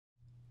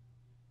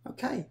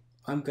Okay,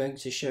 I'm going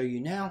to show you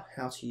now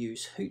how to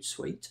use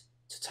Hootsuite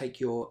to take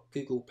your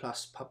Google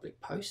Plus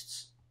public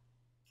posts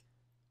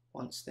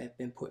once they've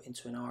been put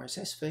into an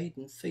RSS feed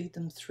and feed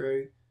them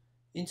through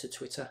into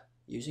Twitter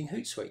using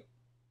Hootsuite.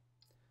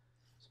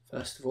 So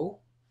first of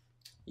all,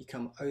 you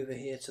come over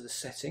here to the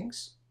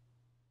settings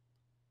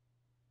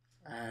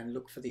and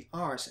look for the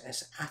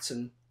RSS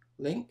Atom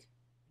link,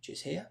 which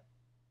is here.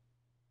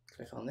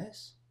 Click on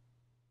this.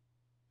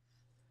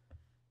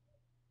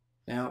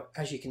 Now,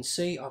 as you can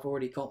see, I've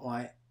already got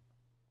my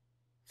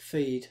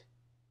feed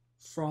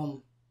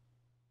from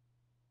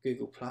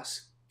Google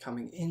Plus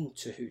coming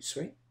into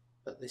Hootsuite,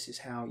 but this is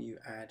how you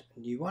add a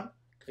new one.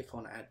 Click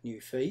on Add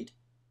New Feed.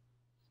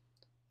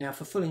 Now,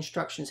 for full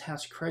instructions how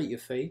to create your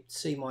feed,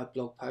 see my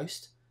blog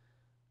post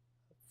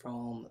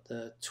from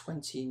the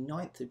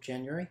 29th of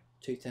January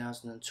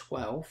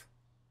 2012.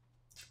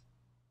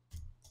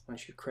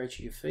 Once you've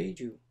created your feed,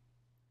 you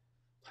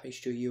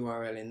paste your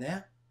URL in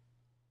there.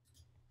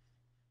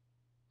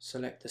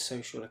 Select the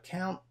social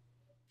account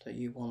that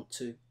you want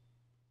to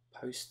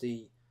post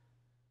the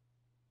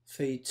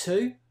feed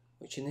to,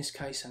 which in this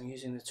case I'm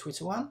using the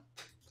Twitter one.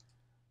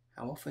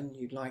 How often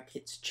you'd like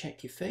it to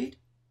check your feed.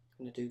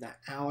 I'm going to do that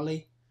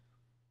hourly.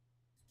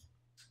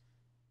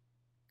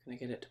 I'm going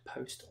to get it to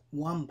post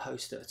one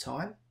post at a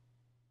time.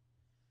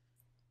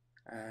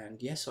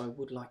 And yes, I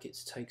would like it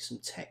to take some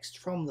text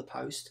from the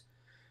post.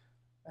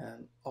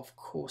 Of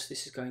course,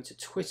 this is going to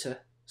Twitter,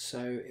 so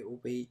it will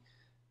be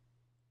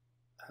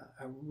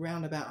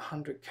around about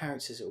 100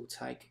 characters it will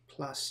take,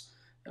 plus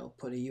it'll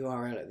put a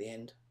URL at the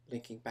end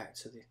linking back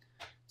to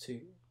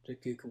the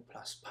Google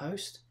Plus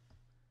post.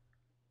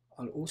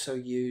 I'll also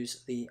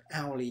use the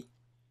hourly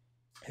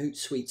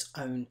Hootsuite's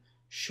own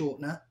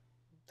shortener.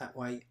 That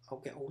way I'll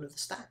get all of the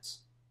stats.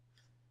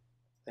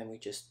 Then we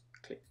just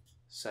click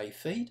Save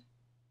Feed.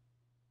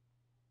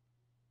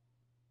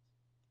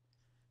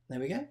 There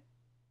we go.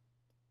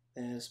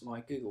 There's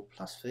my Google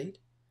Plus feed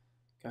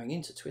going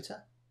into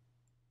Twitter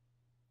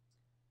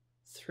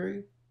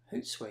through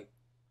Hootsuite.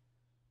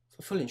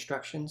 For full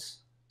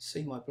instructions,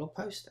 see my blog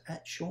post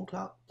at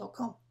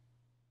seanclark.com.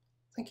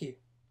 Thank you.